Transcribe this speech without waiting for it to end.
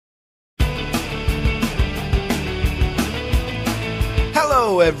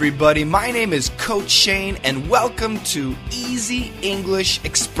Hello, everybody. My name is Coach Shane, and welcome to Easy English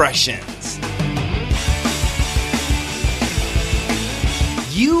Expressions.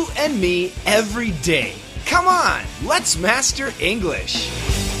 You and me every day. Come on, let's master English.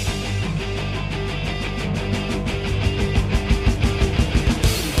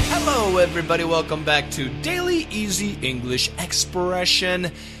 Hello, everybody. Welcome back to Daily Easy English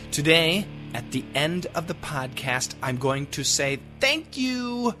Expression. Today, at the end of the podcast, I'm going to say thank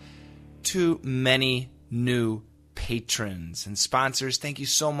you to many new patrons and sponsors. Thank you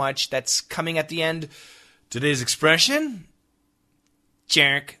so much. That's coming at the end. Today's expression,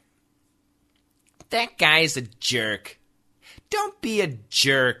 jerk. That guy's a jerk. Don't be a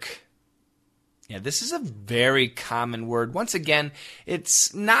jerk. Yeah, this is a very common word. Once again,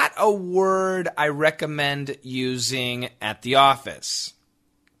 it's not a word I recommend using at the office.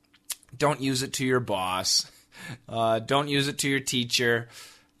 Don't use it to your boss. Don't use it to your teacher.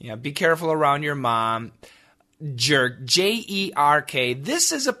 Be careful around your mom. Jerk, J-E-R-K.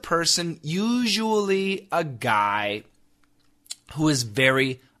 This is a person, usually a guy, who is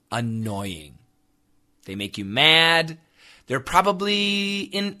very annoying. They make you mad. They're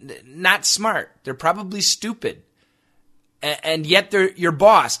probably not smart. They're probably stupid. And yet they're your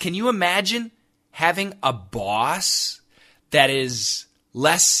boss. Can you imagine having a boss that is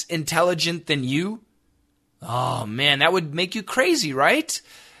less intelligent than you? Oh man, that would make you crazy, right?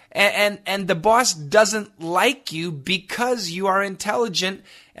 And the boss doesn't like you because you are intelligent,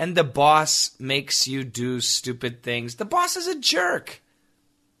 and the boss makes you do stupid things. The boss is a jerk.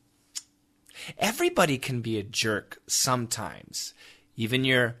 Everybody can be a jerk sometimes, even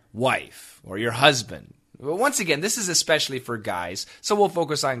your wife or your husband. Once again, this is especially for guys, so we'll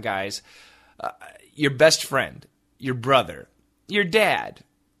focus on guys. Your best friend, your brother, your dad,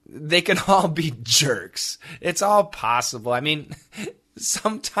 they can all be jerks. It's all possible. I mean,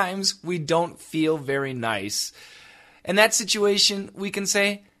 sometimes we don't feel very nice. In that situation, we can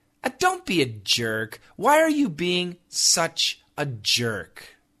say, don't be a jerk. Why are you being such a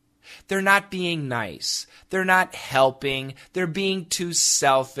jerk? They're not being nice. They're not helping. They're being too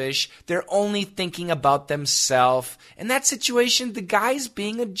selfish. They're only thinking about themselves. In that situation, the guy's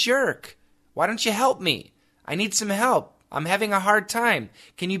being a jerk. Why don't you help me? I need some help. I'm having a hard time.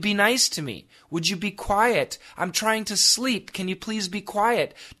 Can you be nice to me? Would you be quiet? I'm trying to sleep. Can you please be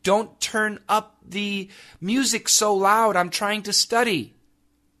quiet? Don't turn up the music so loud. I'm trying to study.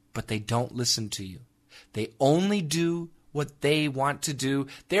 But they don't listen to you. They only do what they want to do.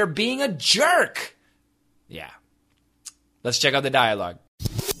 They're being a jerk. Yeah. Let's check out the dialogue.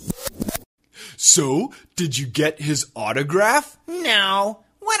 So, did you get his autograph? No.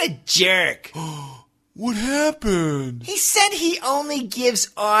 What a jerk. What happened? He said he only gives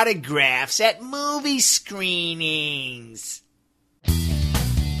autographs at movie screenings.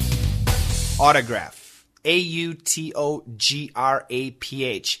 Autograph. A-U-T-O-G-R-A-P-H.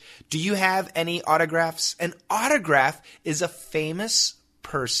 Do you have any autographs? An autograph is a famous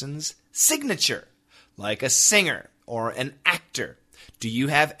person's signature, like a singer or an actor. Do you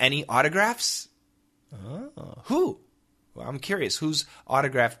have any autographs? Oh, who? Well, I'm curious. Whose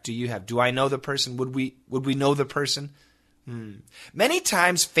autograph do you have? Do I know the person? Would we know the person? Many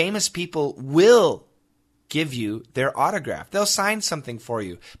times, famous people will give you their autograph. They'll sign something for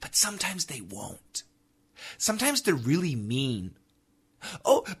you, but sometimes they won't. Sometimes they're really mean.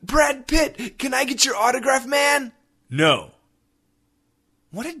 Oh, Brad Pitt, can I get your autograph, man? No.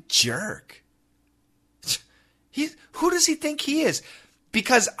 What a jerk. Who does he think he is?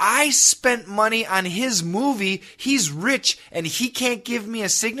 Because I spent money on his movie, he's rich, and he can't give me a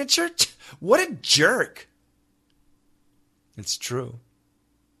signature? What a jerk. It's true.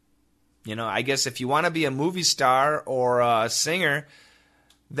 I guess if you want to be a movie star or a singer,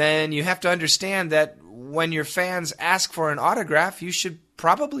 then you have to understand that when your fans ask for an autograph, you should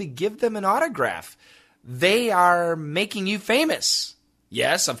probably give them an autograph. They are making you famous.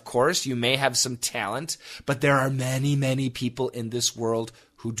 Yes, of course, you may have some talent, but there are many, many people in this world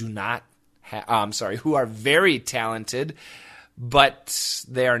who who are very talented, but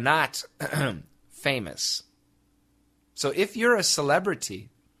they are not famous. So if you're a celebrity,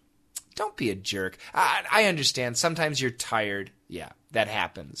 don't be a jerk. I understand. Sometimes you're tired. Yeah, that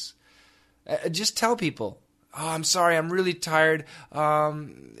happens. Just tell people, oh, I'm sorry, I'm really tired.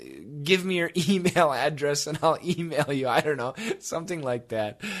 Give me your email address and I'll email you. I don't know, something like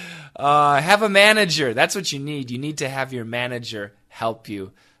that. Have a manager. That's what you need. You need to have your manager help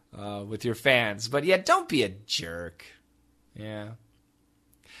you with your fans. But yeah, don't be a jerk. Yeah.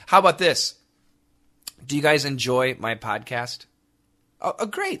 How about this? Do you guys enjoy my podcast? Oh,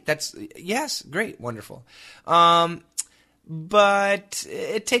 great. Yes, great. Wonderful. but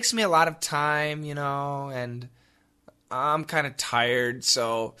it takes me a lot of time, and I'm kind of tired.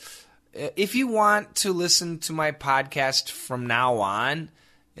 So if you want to listen to my podcast from now on,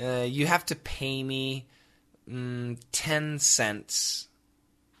 you have to pay me 10 cents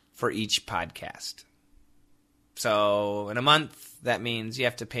for each podcast. So in a month, that means you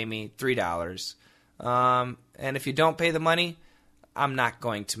have to pay me $3. And if you don't pay the money, I'm not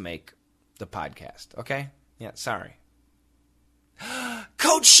going to make the podcast, okay? Yeah, sorry.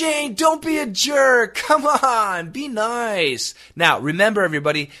 Coach Shane, don't be a jerk. Come on, be nice. Now, remember,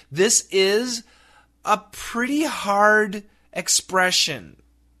 everybody, this is a pretty hard expression.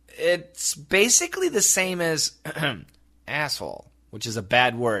 It's basically the same as asshole, which is a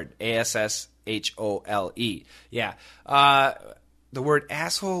bad word, ASSHOLE. Yeah. The word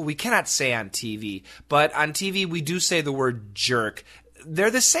asshole, we cannot say on TV, but on TV we do say the word jerk.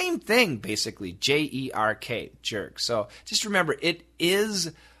 They're the same thing, basically, Jerk, jerk. So just remember, it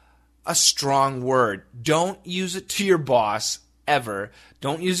is a strong word. Don't use it to your boss, ever.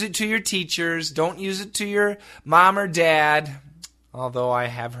 Don't use it to your teachers. Don't use it to your mom or dad, although I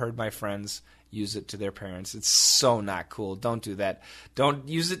have heard my friends use it to their parents. It's so not cool. Don't do that. Don't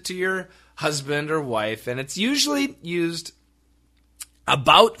use it to your husband or wife, and it's usually used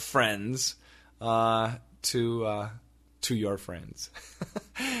about friends to your friends.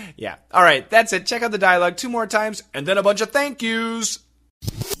 Yeah. All right, that's it. Check out the dialogue 2 more times, and then a bunch of thank yous.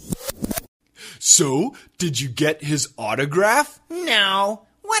 So, did you get his autograph? No.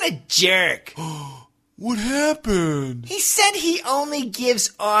 What a jerk. What happened? He said he only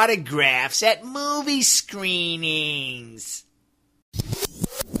gives autographs at movie screenings.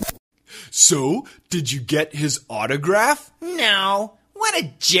 So, did you get his autograph? No. What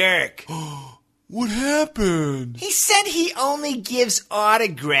a jerk. What happened? He said he only gives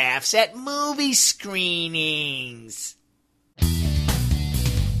autographs at movie screenings.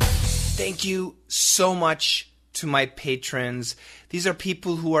 Thank you so much to my patrons. These are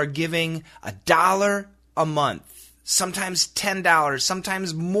people who are giving $1 a month, sometimes $10,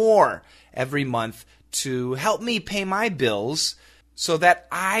 sometimes more every month to help me pay my bills so that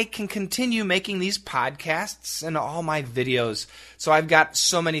I can continue making these podcasts and all my videos. So I've got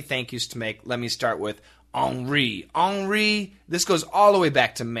so many thank yous to make. Let me start with Henri. Henri, this goes all the way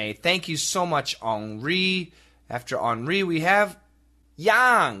back to May. Thank you so much, Henri. After Henri, we have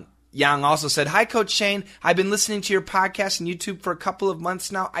Yang. Yang also said, "Hi, Coach Shane. I've been listening to your podcast and YouTube for a couple of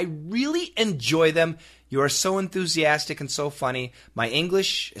months now. I really enjoy them. You are so enthusiastic and so funny. My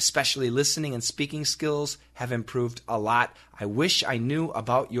English, especially listening and speaking skills, have improved a lot. I wish I knew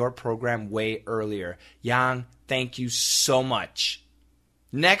about your program way earlier." Yang, thank you so much.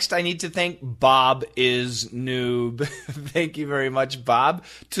 Next, I need to thank Bob is Noob. Thank you very much, Bob.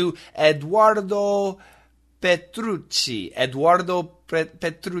 To Eduardo Petrucci. Eduardo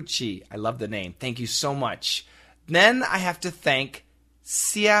Petrucci. I love the name. Thank you so much. Then I have to thank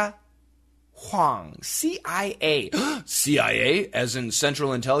Sia Huang. CIA. CIA as in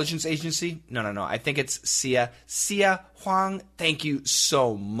Central Intelligence Agency? No. I think it's Sia. Sia Huang. Thank you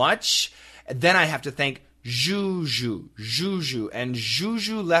so much. Then I have to thank Juju. And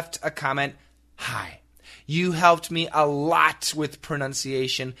Juju left a comment. "Hi. You helped me a lot with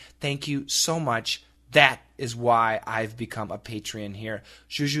pronunciation. Thank you so much. That is why I've become a Patreon here."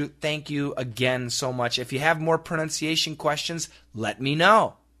 Juju, thank you again so much. If you have more pronunciation questions, let me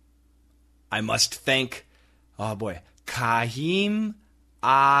know. I must thank, Kahim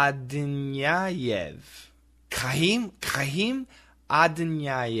Adnyayev. Kahim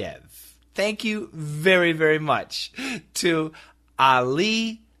Adnyayev. Thank you very, very much. To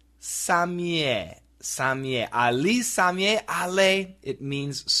Ali Samie. Ali Samie, Ale, it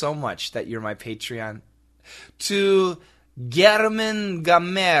means so much that you're my Patreon. To German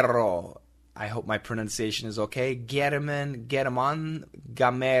Gamero, I hope my pronunciation is okay. German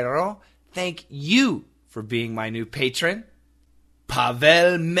Gamero, thank you for being my new patron.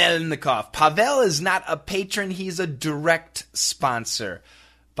 Pavel Melnikov. Pavel is not a patron, he's a direct sponsor.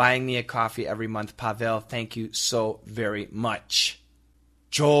 Buying me a coffee every month. Pavel, thank you so very much.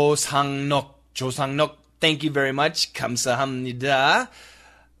 Jo Sang-nok, thank you very much. Kamsahamnida.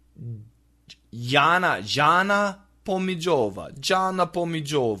 Jana Pomijova,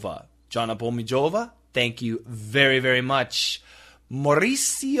 thank you very, very much.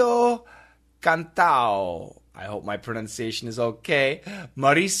 Mauricio Cantao, I hope my pronunciation is okay.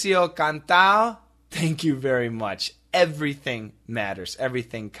 Mauricio Cantao, thank you very much. Everything matters.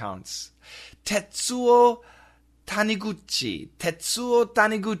 Everything counts. Tetsuo Taniguchi,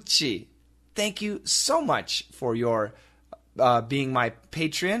 thank you so much for your being my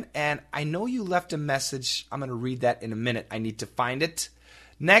Patreon. And I know you left a message. I'm going to read that in a minute. I need to find it.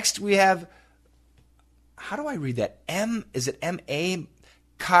 Next, we have, how do I read that? Is it M-A?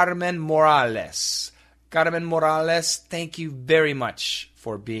 Carmen Morales. Carmen Morales, thank you very much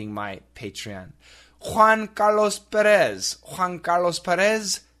for being my Patreon. Juan Carlos Perez. Juan Carlos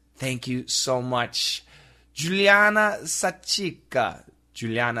Perez, thank you so much. Juliana Sachika.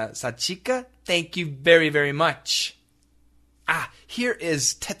 Juliana Sachika, thank you very, very much. Here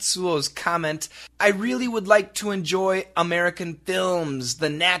is Tetsuo's comment. I really would like to enjoy American films, the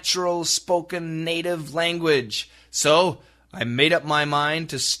natural spoken native language. So, I made up my mind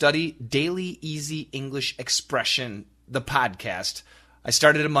to study Daily Easy English Expression, the podcast. I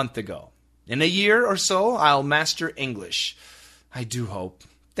started a month ago. In a year or so, I'll master English. I do hope.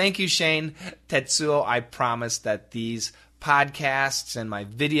 Thank you, Shane. Tetsuo, I promise that these podcasts and my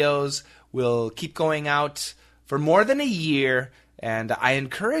videos will keep going out for more than a year, and I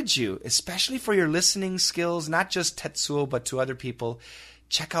encourage you, especially for your listening skills, not just Tetsuo, but to other people,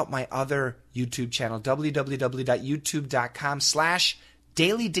 check out my other YouTube channel,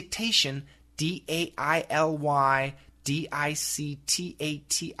 www.youtube.com/dailydictation,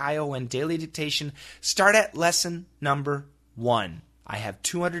 DAILYDICTATION, Daily Dictation. Start at lesson number 1. I have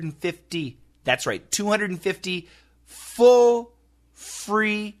 250, that's right, 250 full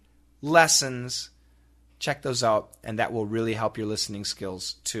free lessons. Check those out, and that will really help your listening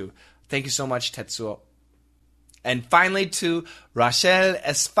skills too. Thank you so much, Tetsuo. And finally, to Rachel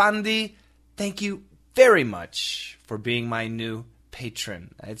Esfandi, thank you very much for being my new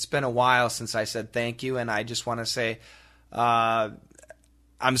patron. It's been a while since I said thank you, and I just want to say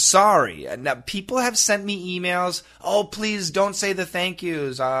I'm sorry. Now, people have sent me emails, oh, please don't say the thank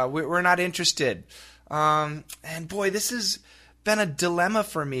yous. We're not interested. And boy, this has been a dilemma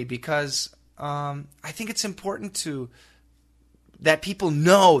for me because I think it's important that people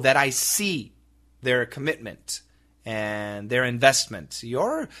know that I see their commitment and their investment.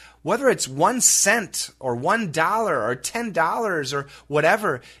 Whether it's 1 cent or $1 or $10 or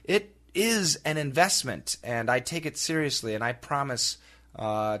whatever, it is an investment, and I take it seriously, and I promise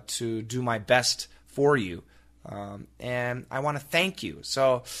to do my best for you. And I want to thank you.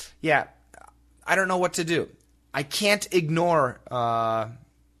 So, yeah, I don't know what to do. I can't ignore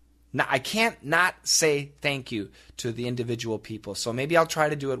I can't not say thank you to the individual people. So maybe I'll try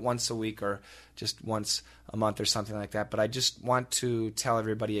to do it once a week or just once a month or something like that. But I just want to tell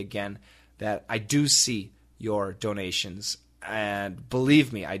everybody again that I do see your donations. And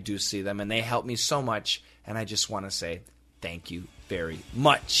believe me, I do see them. And they help me so much. And I just want to say thank you very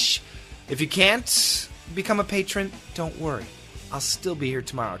much. If you can't become a patron, don't worry. I'll still be here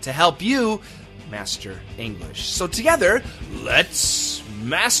tomorrow to help you master English. So together, let's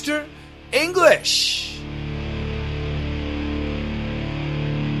master English!